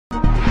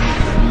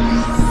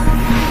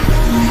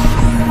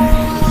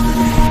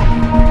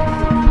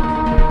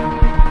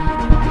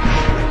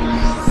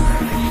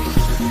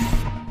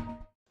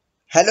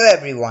Hello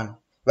everyone,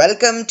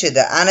 welcome to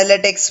the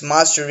Analytics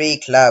Mastery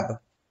Club.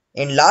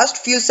 In last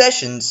few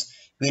sessions,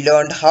 we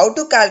learned how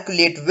to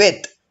calculate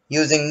width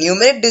using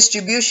numeric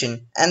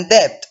distribution and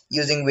depth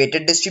using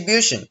weighted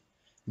distribution.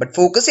 But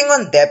focusing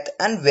on depth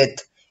and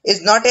width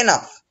is not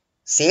enough.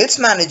 Sales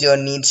manager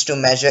needs to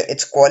measure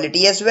its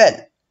quality as well.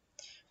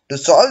 To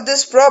solve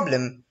this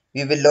problem,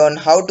 we will learn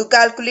how to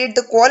calculate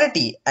the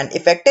quality and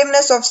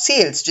effectiveness of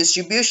sales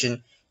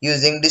distribution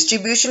using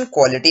distribution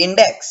quality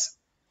index.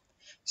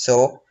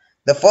 So,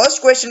 the first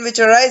question which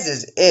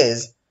arises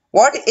is,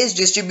 what is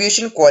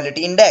distribution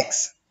quality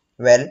index?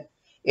 Well,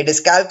 it is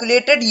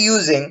calculated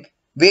using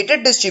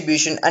weighted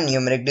distribution and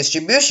numeric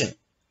distribution.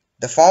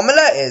 The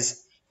formula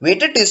is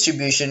weighted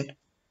distribution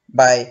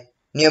by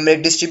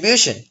numeric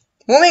distribution.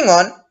 Moving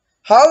on,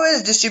 how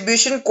is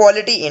distribution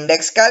quality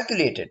index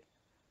calculated?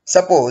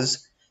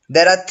 Suppose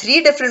there are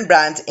three different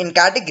brands in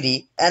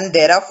category and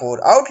there are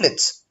four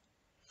outlets.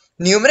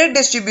 Numeric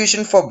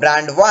distribution for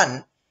brand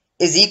 1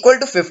 is equal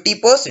to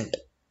 50%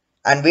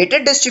 and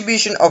weighted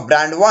distribution of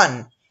brand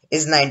 1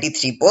 is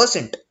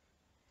 93%.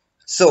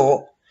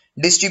 So,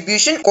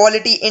 distribution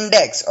quality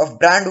index of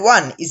brand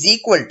 1 is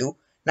equal to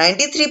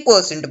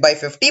 93% by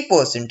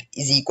 50%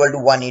 is equal to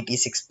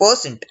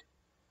 186%.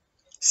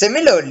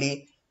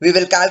 Similarly, we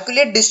will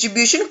calculate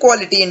distribution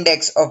quality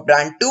index of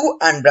brand 2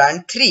 and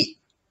brand 3.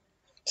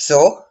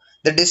 So,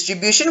 the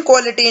distribution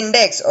quality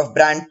index of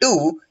brand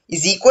 2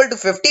 is equal to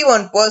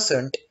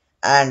 51%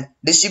 and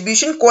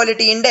distribution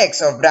quality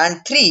index of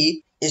brand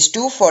 3 is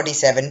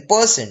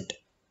 247%.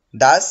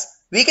 Thus,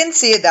 we can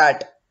say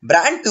that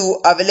brand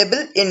 2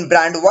 available in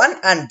brand 1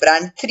 and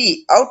brand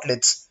 3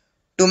 outlets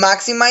to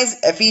maximize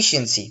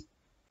efficiency.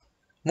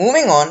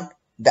 Moving on,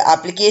 the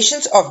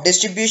applications of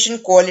distribution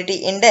quality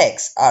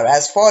index are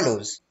as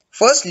follows.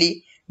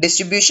 Firstly,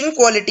 distribution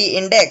quality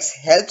index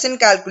helps in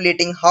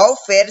calculating how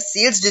fair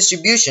sales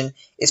distribution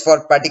is for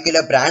a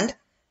particular brand.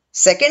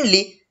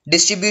 Secondly,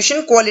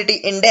 distribution quality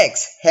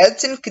index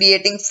helps in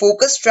creating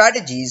focused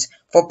strategies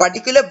for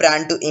particular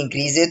brand to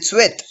increase its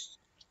width.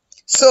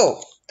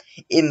 So,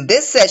 in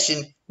this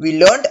session, we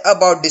learned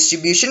about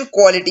distribution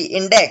quality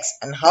index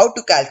and how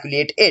to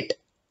calculate it.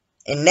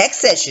 In next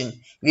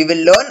session, we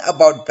will learn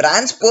about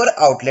brands per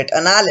outlet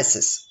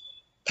analysis.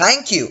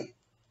 Thank you.